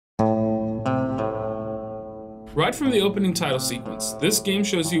Right from the opening title sequence, this game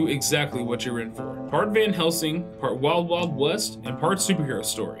shows you exactly what you're in for. Part Van Helsing, part Wild Wild West, and part superhero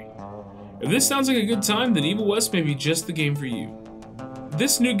story. If this sounds like a good time, then Evil West may be just the game for you.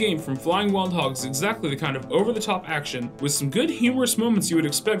 This new game from Flying Wild Hog is exactly the kind of over-the-top action with some good humorous moments you would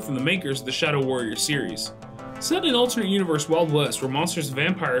expect from the makers of the Shadow Warrior series. Set in alternate universe Wild West where monsters and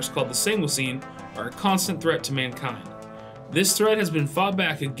vampires called the sangusine are a constant threat to mankind. This threat has been fought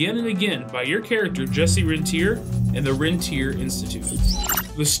back again and again by your character Jesse Rentier and the Rentier Institute.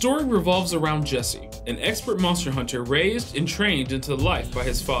 The story revolves around Jesse, an expert monster hunter raised and trained into life by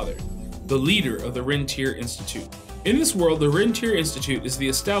his father, the leader of the Rentier Institute. In this world, the Rentier Institute is the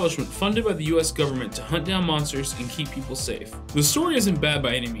establishment funded by the US government to hunt down monsters and keep people safe. The story isn't bad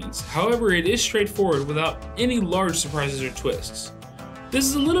by any means, however it is straightforward without any large surprises or twists. This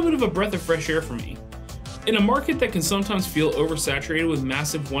is a little bit of a breath of fresh air for me. In a market that can sometimes feel oversaturated with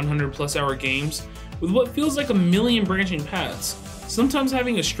massive 100+ hour games, with what feels like a million branching paths, sometimes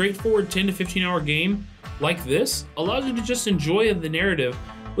having a straightforward 10 to 15 hour game like this allows you to just enjoy the narrative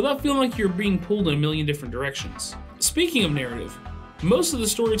without feeling like you're being pulled in a million different directions. Speaking of narrative, most of the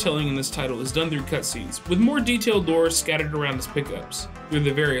storytelling in this title is done through cutscenes, with more detailed lore scattered around as pickups through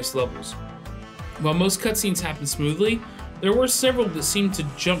the various levels. While most cutscenes happen smoothly, there were several that seemed to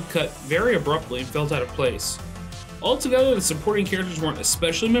jump cut very abruptly and felt out of place. Altogether, the supporting characters weren't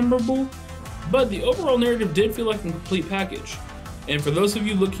especially memorable, but the overall narrative did feel like a complete package. And for those of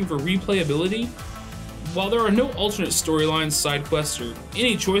you looking for replayability, while there are no alternate storylines, side quests, or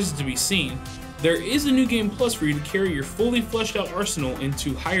any choices to be seen, there is a new game plus for you to carry your fully fleshed out arsenal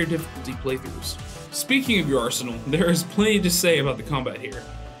into higher difficulty playthroughs. Speaking of your arsenal, there is plenty to say about the combat here.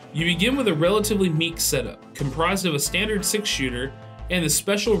 You begin with a relatively meek setup, comprised of a standard 6-shooter and the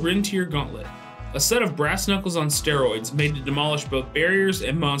special Rentier Gauntlet, a set of brass knuckles on steroids made to demolish both barriers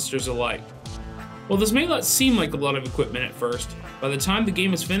and monsters alike. While this may not seem like a lot of equipment at first, by the time the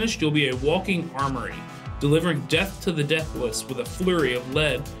game is finished you'll be a walking armory, delivering death to the deathless with a flurry of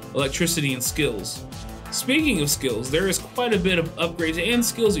lead, electricity, and skills. Speaking of skills, there is quite a bit of upgrades and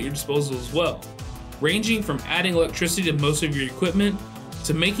skills at your disposal as well, ranging from adding electricity to most of your equipment,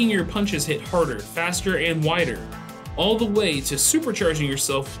 to making your punches hit harder, faster, and wider, all the way to supercharging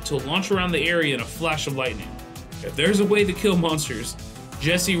yourself to launch around the area in a flash of lightning. If there's a way to kill monsters,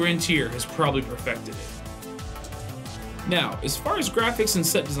 Jesse Rentier has probably perfected it. Now, as far as graphics and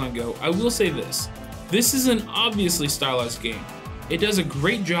set design go, I will say this. This is an obviously stylized game. It does a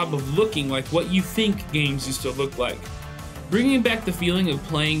great job of looking like what you think games used to look like, bringing back the feeling of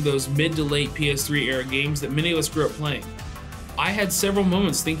playing those mid to late PS3 era games that many of us grew up playing. I had several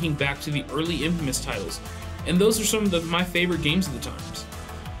moments thinking back to the early Infamous titles, and those are some of my favorite games of the times.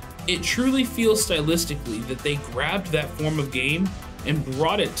 It truly feels stylistically that they grabbed that form of game and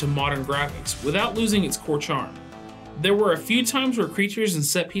brought it to modern graphics without losing its core charm. There were a few times where creatures and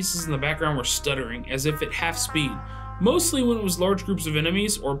set pieces in the background were stuttering as if at half speed, mostly when it was large groups of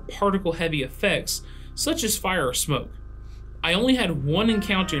enemies or particle-heavy effects such as fire or smoke. I only had one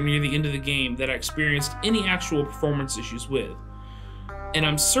encounter near the end of the game that I experienced any actual performance issues with, and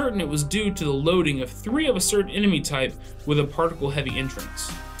I'm certain it was due to the loading of 3 of a certain enemy type with a particle-heavy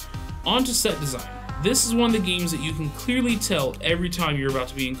entrance. On to set design. This is one of the games that you can clearly tell every time you're about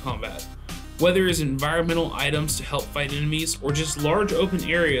to be in combat, whether it's environmental items to help fight enemies or just large open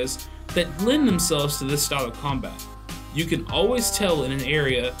areas that lend themselves to this style of combat. You can always tell in an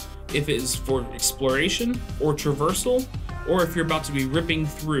area if it is for exploration or traversal, or if you're about to be ripping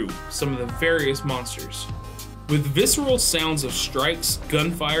through some of the various monsters. With visceral sounds of strikes,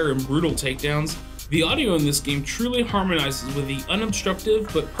 gunfire, and brutal takedowns, the audio in this game truly harmonizes with the unobstructive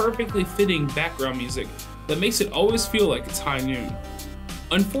but perfectly fitting background music that makes it always feel like it's high noon.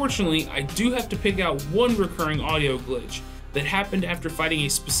 Unfortunately, I do have to pick out one recurring audio glitch that happened after fighting a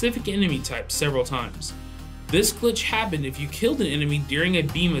specific enemy type several times. This glitch happened if you killed an enemy during a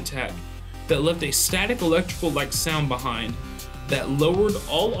beam attack that left a static electrical-like sound behind that lowered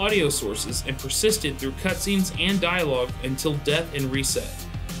all audio sources and persisted through cutscenes and dialogue until death and reset.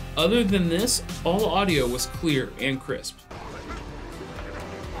 Other than this, all audio was clear and crisp.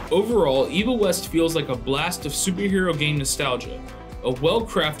 Overall, Evil West feels like a blast of superhero game nostalgia. A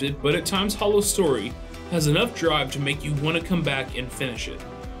well-crafted, but at times hollow story has enough drive to make you want to come back and finish it.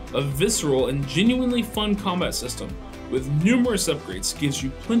 A visceral and genuinely fun combat system with numerous upgrades gives you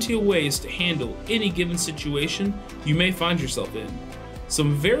plenty of ways to handle any given situation you may find yourself in.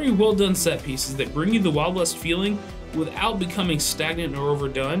 Some very well done set pieces that bring you the Wild West feeling without becoming stagnant or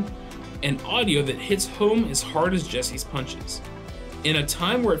overdone, and audio that hits home as hard as Jesse's punches. In a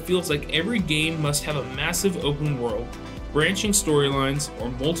time where it feels like every game must have a massive open world, branching storylines, or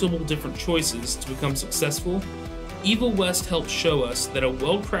multiple different choices to become successful, Evil West helps show us that a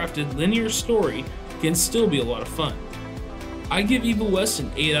well-crafted linear story can still be a lot of fun. I give Evil West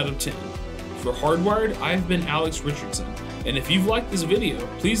an 8 out of 10. For Hardwired, I've been Alex Richardson, and if you've liked this video,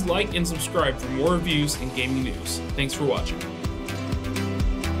 please like and subscribe for more reviews and gaming news. Thanks for watching.